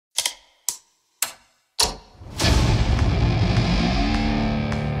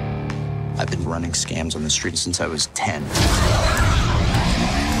running scams on the street since I was 10.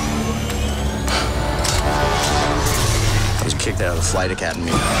 I was kicked out of the flight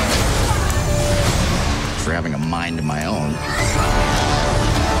academy for having a mind of my own.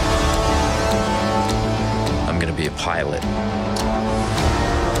 I'm gonna be a pilot.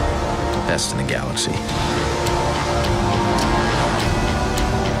 Best in the galaxy.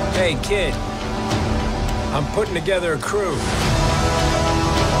 Hey, kid. I'm putting together a crew.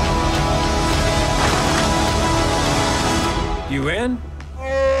 You in?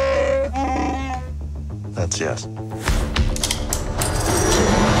 That's yes.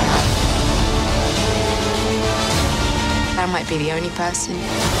 I might be the only person.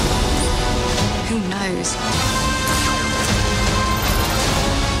 Who knows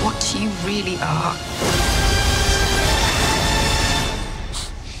what you really are?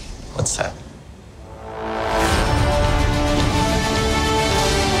 What's that?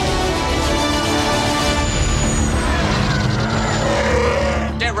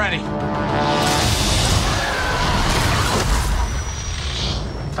 Get ready.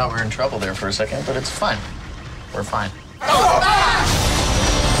 Thought we were in trouble there for a second, but it's fine. We're fine.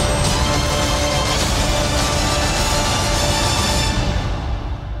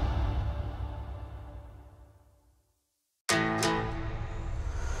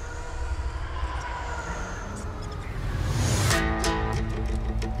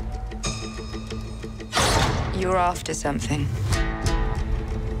 You're after something.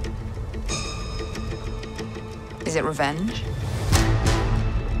 Is it revenge?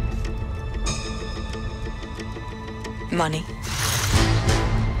 Money?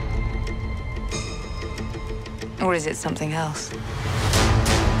 Or is it something else?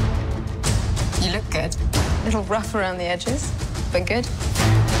 You look good. A little rough around the edges, but good.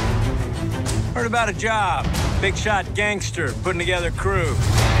 Heard about a job. Big shot gangster, putting together a crew.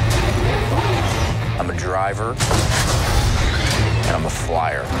 I'm a driver, and I'm a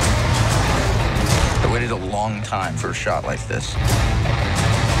flyer. I waited a long time for a shot like this.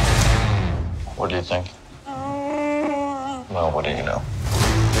 What do you think? Well, what do you know?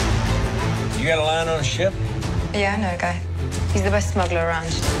 You got a line on a ship? Yeah, I know a guy. He's the best smuggler around.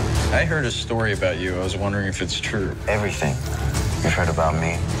 I heard a story about you. I was wondering if it's true. Everything you've heard about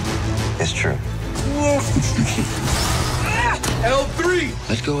me is true. L3!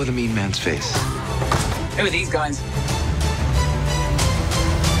 Let go of the mean man's face. Who are these guys?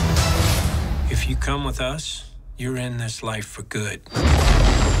 If you come with us, you're in this life for good.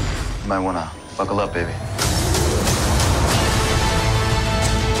 You might want to buckle up, baby.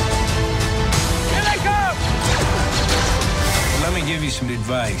 Here they come! Let me give you some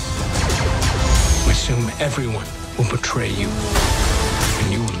advice. Assume everyone will betray you,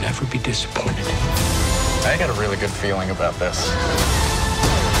 and you will never be disappointed. I got a really good feeling about this.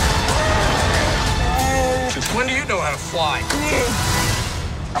 Since when do you know how to fly?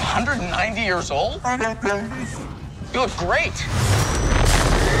 190 years old? You look great.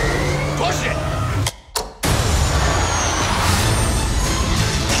 Push it!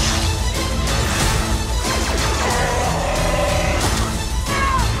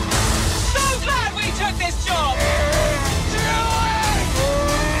 So glad we took this job!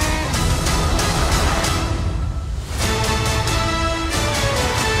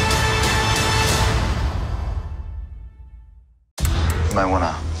 You might want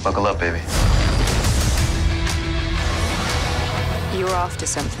to buckle up, baby. You're after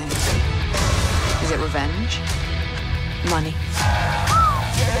something. Is it revenge? Money?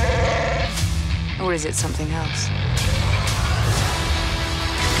 Or is it something else?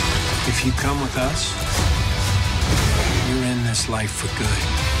 If you come with us, you're in this life for good.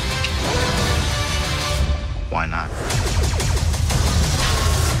 Why not?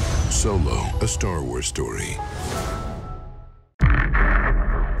 Solo, a Star Wars story.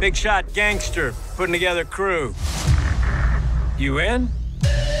 Big shot gangster, putting together a crew. You in?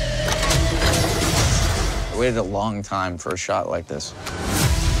 I waited a long time for a shot like this.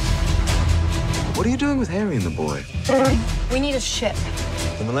 What are you doing with Harry and the boy? We need a ship.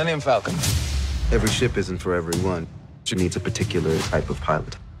 The Millennium Falcon. Every ship isn't for everyone. It needs a particular type of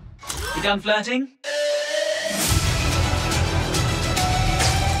pilot. You done flirting?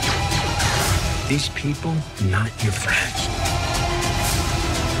 These people, not your friends.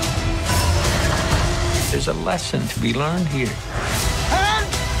 There's a lesson to be learned here.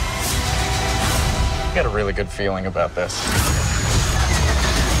 I got a really good feeling about this.